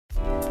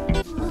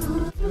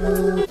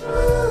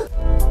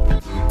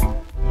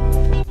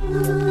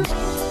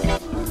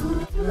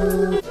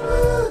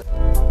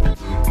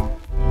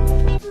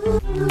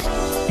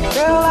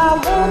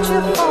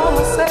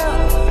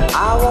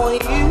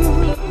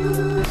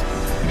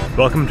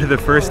Welcome to the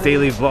first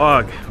daily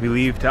vlog. We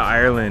leave to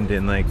Ireland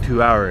in like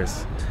 2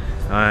 hours.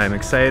 I'm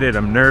excited,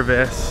 I'm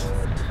nervous.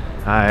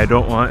 I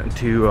don't want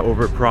to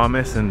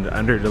overpromise and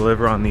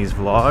underdeliver on these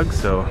vlogs,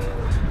 so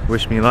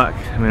wish me luck.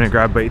 I'm gonna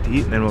grab a bite to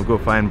eat and then we'll go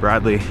find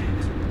Bradley.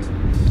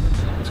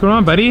 What's going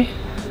on, buddy?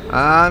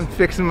 I'm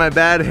fixing my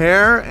bad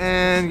hair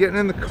and getting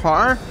in the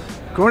car,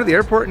 going to the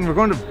airport, and we're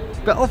going to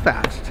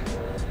Belfast.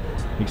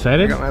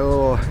 Excited? I got my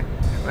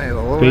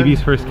little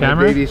baby's first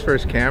camera. Baby's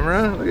first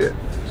camera. Look at it.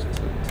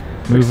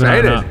 Moving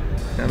excited. on up.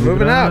 I'm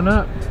moving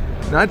up.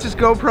 Not just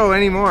GoPro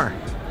anymore.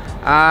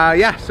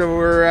 Yeah, so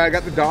we're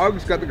got the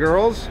dogs, got the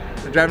girls.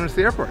 We're driving us to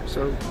the airport.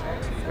 So,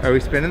 are we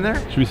spinning there?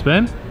 Should we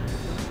spin?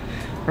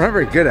 We're not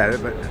very good at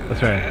it, but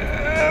that's right.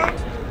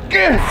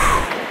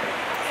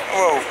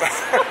 Whoa!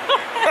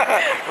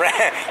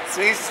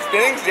 See,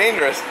 spinning's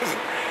dangerous.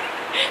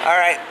 All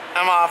right,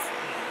 I'm off.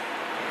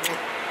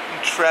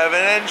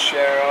 Treven and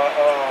Cheryl.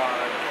 Oh,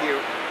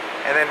 cute.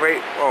 And then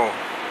wait. Whoa.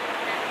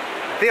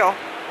 Theo.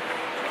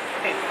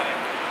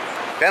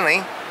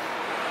 Bentley.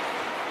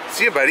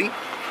 See you, buddy.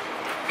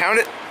 Pound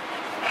it.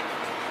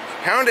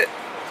 Pound it.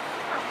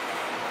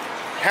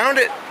 Pound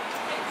it.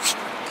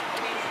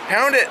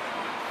 Pound it.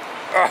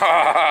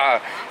 Oh,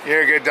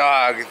 you're a good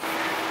dog.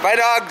 Bye,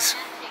 dogs.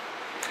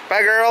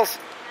 Bye, girls.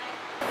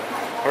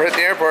 We're at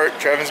the airport.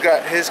 Treven's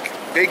got his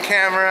big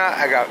camera.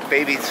 I got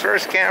baby's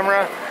first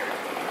camera.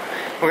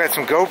 We got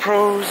some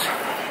GoPros.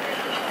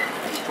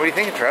 What are you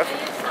thinking, Trev?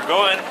 We're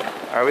going.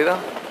 Are we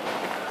though?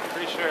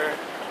 Pretty sure,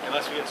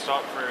 unless we get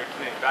stopped for too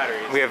many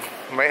batteries.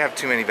 We might have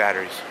too many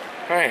batteries.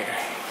 All right.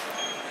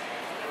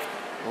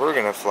 We're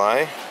gonna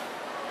fly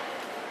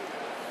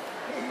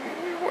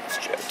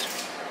WestJet.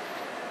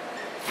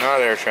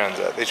 Not Air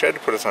Transat. They tried to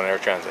put us on Air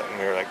Transat and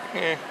we were like,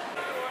 eh.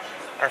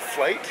 Our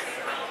flight.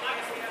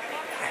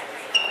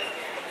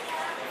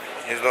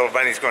 His little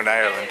bunny's going to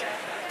Ireland.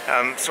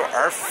 So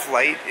our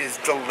flight is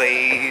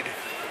delayed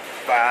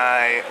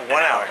by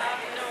 1 hour.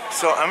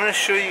 So I'm gonna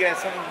show you guys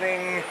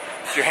something.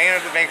 If you're hanging out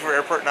at the Vancouver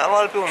airport, not a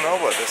lot of people know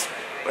about this,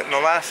 but in the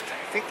last,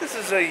 I think this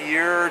is a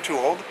year or two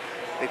old,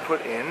 they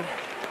put in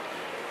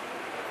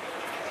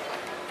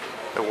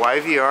the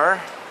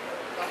YVR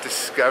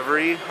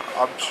Discovery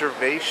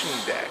Observation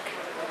Deck.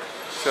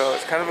 So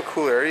it's kind of a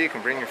cool area. You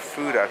can bring your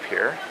food up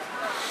here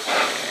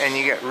and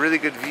you get really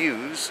good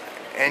views,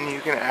 and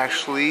you can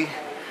actually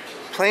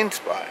plane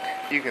spot.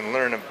 You can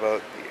learn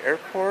about the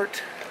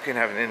airport. You can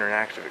have an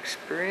interactive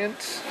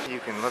experience. You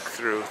can look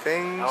through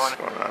things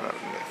going on up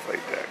in the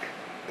flight deck.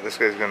 This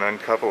guy's gonna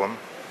uncouple them.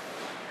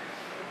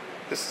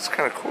 This is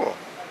kind of cool.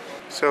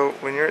 So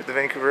when you're at the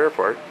Vancouver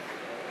airport,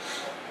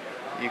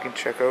 you can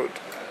check out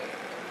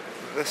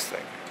this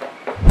thing.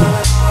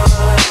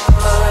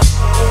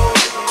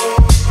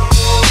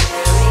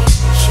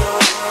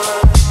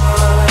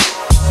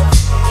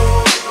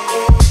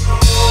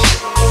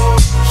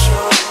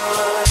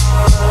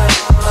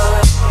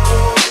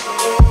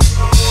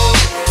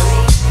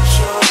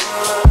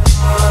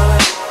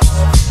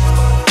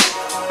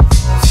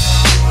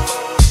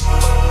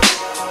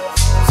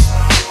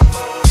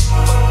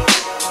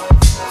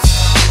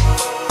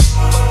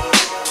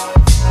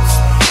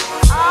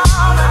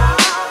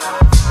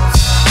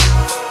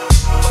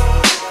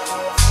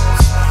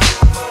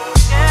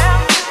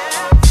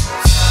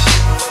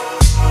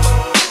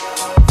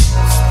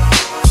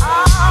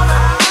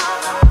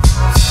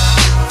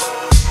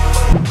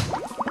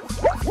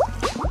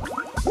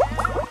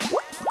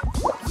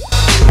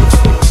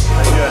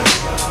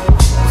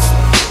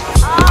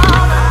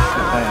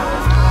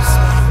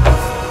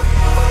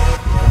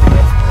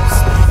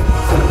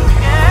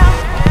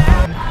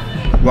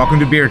 Welcome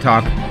to Beer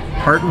Talk,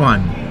 Part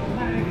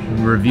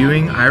 1.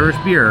 Reviewing Irish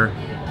beer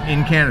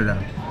in Canada,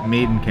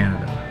 made in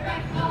Canada.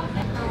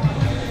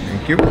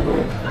 Thank you.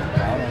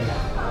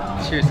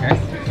 Cheers, guys.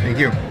 Thank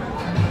you.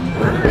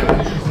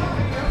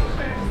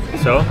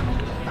 So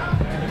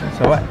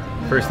what?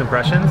 First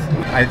impressions?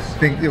 I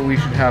think that we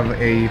should have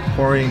a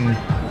pouring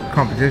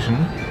competition.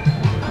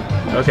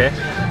 Okay.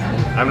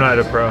 I'm not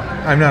a pro.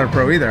 I'm not a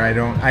pro either.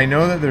 I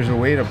know that there's a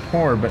way to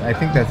pour, but I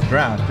think that's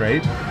draft,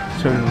 right?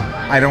 So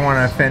I don't want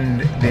to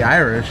offend the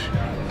Irish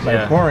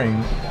by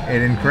pouring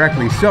it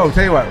incorrectly. So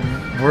tell you what,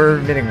 we're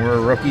admitting we're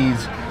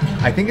rookies.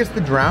 I think it's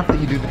the draft that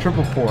you do the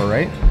triple pour,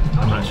 right?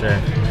 I'm not sure.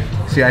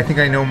 See, I think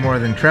I know more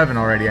than Treven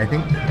already. I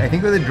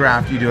think with a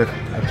draft you do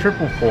a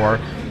triple pour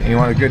and you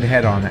want a good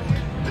head on it.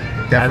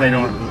 Definitely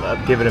and then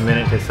you give it a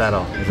minute to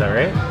settle. Is that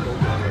right?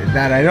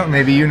 That I don't.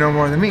 Maybe you know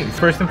more than me.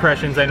 First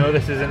impressions. I know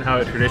this isn't how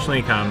it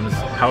traditionally comes.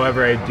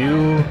 However, I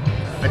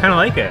kind of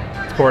like it.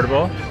 It's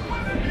portable.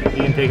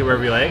 You can take it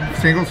wherever you like.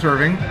 Single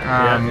serving,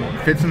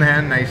 fits in the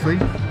hand nicely.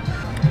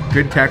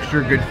 Good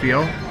texture, good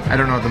feel. I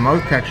don't know what the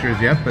mouth texture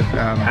is yet, but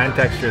hand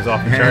texture is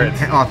off the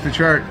charts. Off the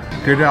chart.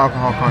 Good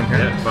alcohol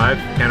content. Yeah, 5.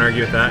 Can't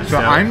argue with that. So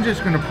I'm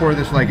just gonna pour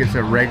this like it's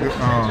a regular.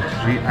 Oh,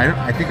 gee,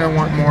 I think I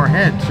want more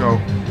head.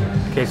 So.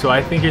 Okay, so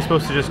I think you're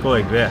supposed to just go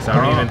like this. I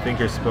don't even think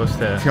you're supposed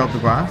to tilt the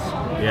glass.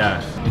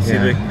 Yeah. You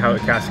see how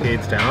it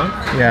cascades down?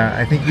 Yeah,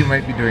 I think you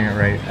might be doing it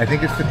right. I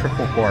think it's the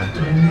triple pour.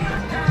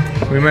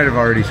 We might have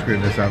already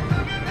screwed this up.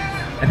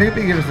 I think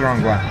they gave us the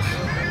wrong glass.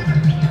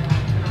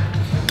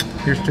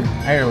 Here's to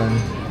Ireland.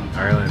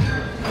 Ireland.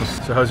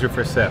 So how's your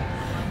first sip?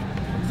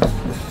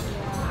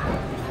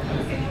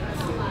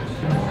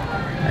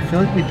 I feel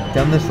like we've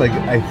done this like,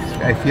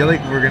 I feel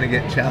like we're gonna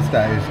get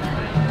chastised.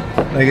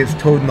 Like it's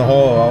Toad in the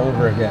Hole all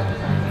over again.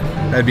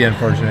 That'd be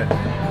unfortunate.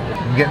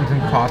 I'm getting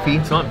some coffee.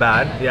 It's not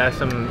bad. Yeah,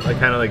 some like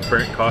kind of like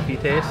burnt coffee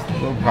taste. A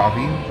little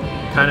coffee.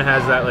 Kind of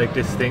has that like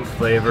distinct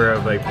flavor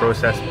of like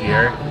processed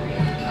beer.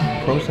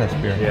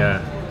 Processed beer.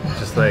 Yeah,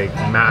 just like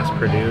mass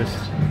produced.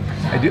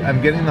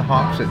 I'm getting the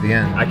hops at the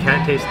end. I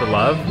can't taste the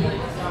love.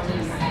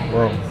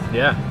 Whoa.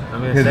 Yeah,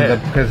 I'm gonna say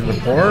it. Because of the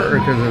pour or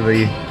because of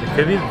the...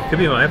 It could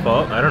be my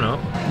fault. I don't know.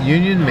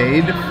 Union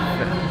made.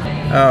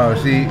 Oh,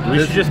 see. We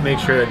should just make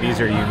sure that these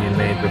are union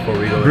made before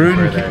we go brewed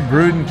any further.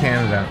 Brewed in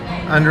Canada,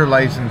 under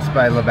license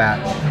by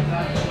Labatt.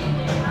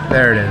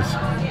 There it is.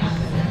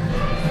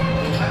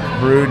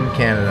 Brewed in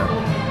Canada.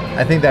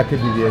 I think that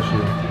could be the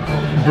issue.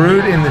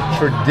 Brewed in the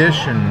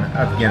tradition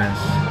of Guinness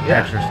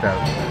Extra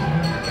Stout.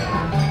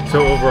 So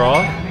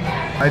overall,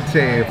 I'd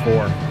say a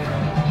 4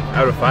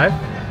 out of 5.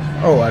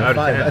 Oh, out of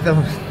 5. 10. I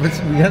thought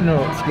we got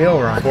no scale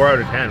we're on. 4 out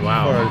of 10.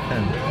 Wow. 4 out of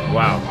 10.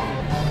 Wow.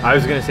 I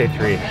was gonna say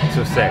 3,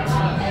 so 6.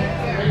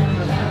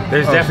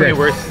 There's definitely 6.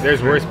 worse.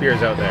 There's worse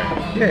beers out there.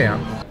 Yeah.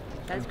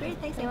 That's great.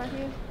 Thanks, I love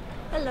you.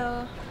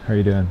 Hello. How are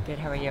you doing? Good.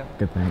 How are you?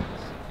 Good, thanks.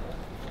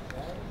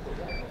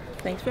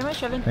 Thanks very much,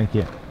 Treven. Thank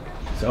you.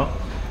 So,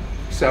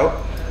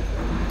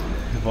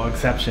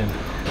 vlogception.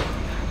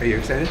 Are you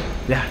excited?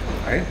 Yeah.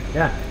 All right.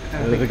 Yeah.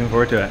 Really looking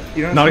forward to it.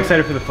 You don't Not feel-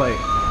 excited for the flight.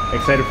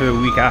 Excited for the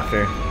week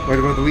after. What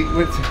about the week?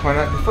 Why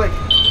not the flight?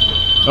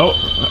 Oh.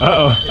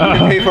 Uh-oh. You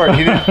didn't pay for it.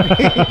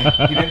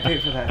 You didn't pay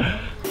for that.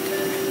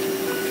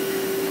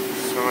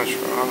 So much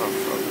for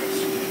autofocus.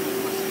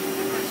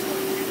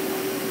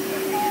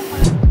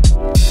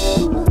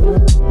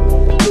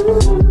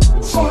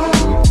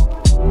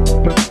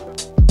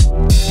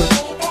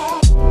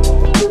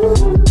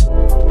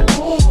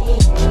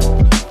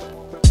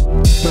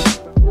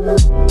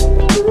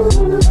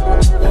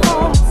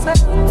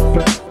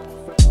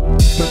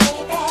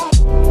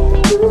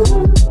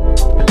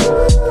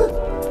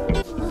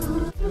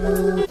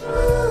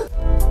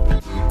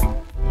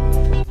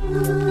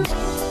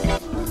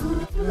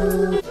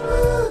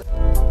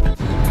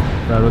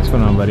 Brad, what's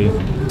going on, buddy?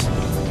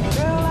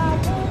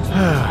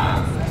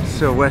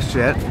 So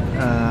WestJet,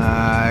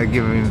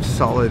 give him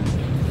solid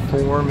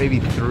 4, maybe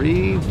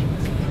 3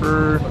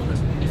 for.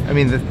 I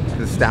mean,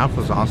 the staff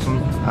was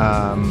awesome.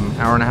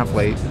 Hour and a half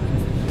late.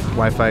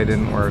 Wi-Fi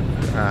didn't work.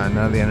 None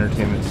of the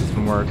entertainment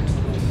system worked.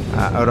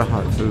 Out of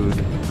hot food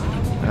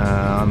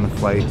on the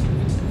flight.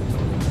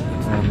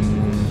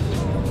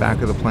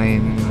 Back of the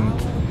plane.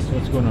 So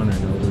what's going on right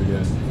now? What are we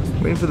doing?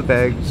 Waiting for the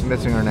bags.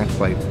 Missing our next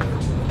flight.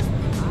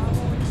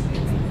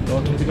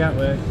 Welcome to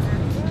Gatwick.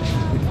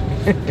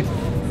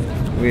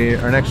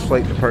 Our next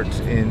flight departs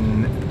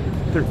in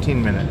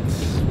 13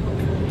 minutes.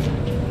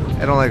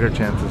 I don't like our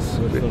chances.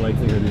 What's the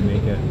likelihood we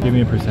make it? Give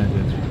me a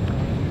percentage.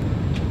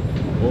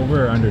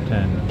 Over or under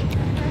 10?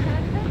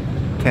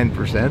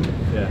 10%?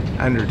 Yeah.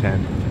 Under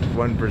 10.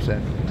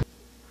 1%.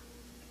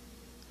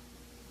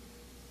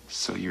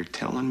 So you're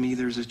telling me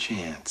there's a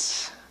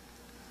chance?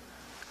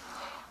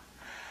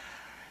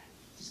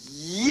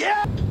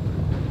 Yeah!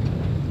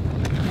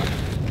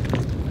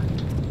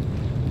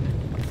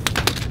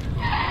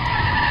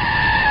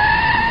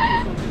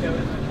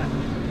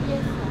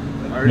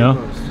 No?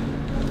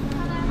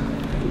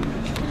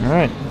 All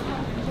right.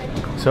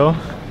 So?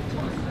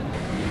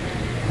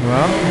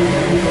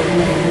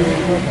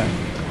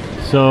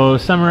 So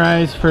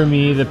summarize for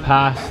me the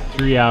past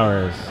 3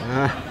 hours.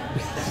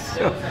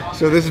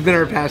 So this has been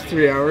our past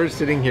 3 hours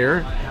sitting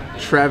here.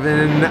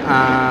 Treven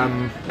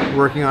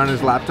working on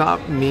his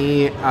laptop,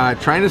 me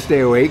trying to stay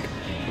awake,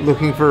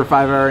 looking for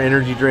 5-hour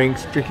energy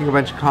drinks, drinking a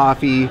bunch of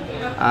coffee,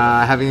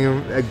 having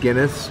a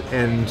Guinness,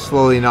 and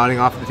slowly nodding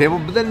off the table,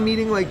 but then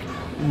meeting like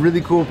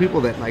really cool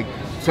people that like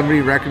somebody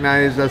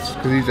recognized us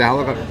because he's a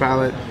helicopter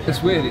pilot.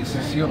 It's weird,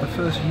 you're the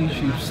first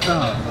YouTube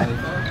star.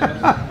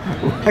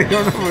 I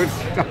don't know what's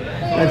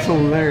that's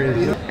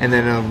hilarious. And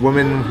then a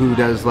woman who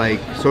does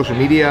like social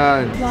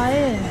media.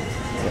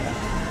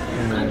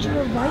 And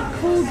You're a right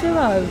cool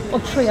duo or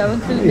trio,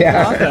 including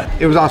yeah,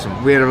 it was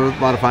awesome. We had a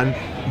lot of fun.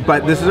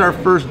 But this is our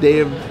first day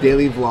of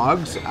daily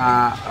vlogs.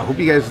 I hope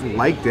you guys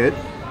liked it.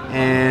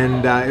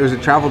 And it was a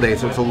travel day,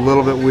 so it's a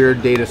little bit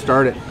weird day to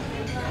start it.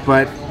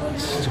 But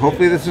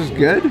hopefully this is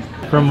good.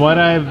 From what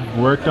I've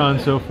worked on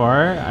so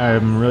far,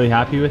 I'm really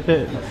happy with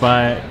it,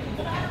 but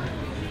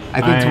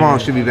I think tomorrow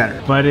should be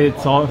better. But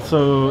it's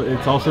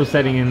also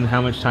setting in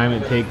how much time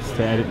it takes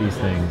to edit these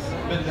things.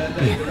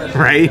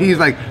 Right? He's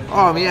like,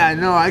 oh yeah,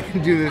 no, I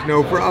can do this,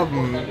 no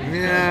problem.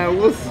 Yeah,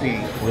 we'll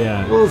see.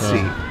 Yeah, we'll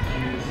see.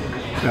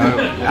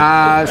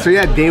 So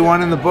yeah, day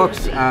 1 in the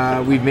books.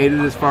 We've made it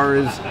as far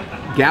as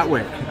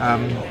Gatwick.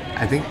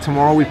 I think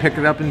tomorrow we pick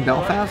it up in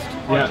Belfast.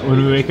 Yeah,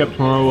 when we wake up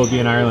tomorrow, we'll be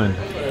in Ireland.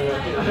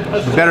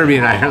 We better be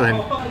in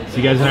Ireland. See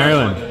you guys in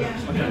Ireland.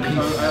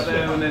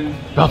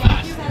 Peace.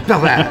 Belfast.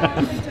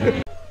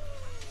 Belfast.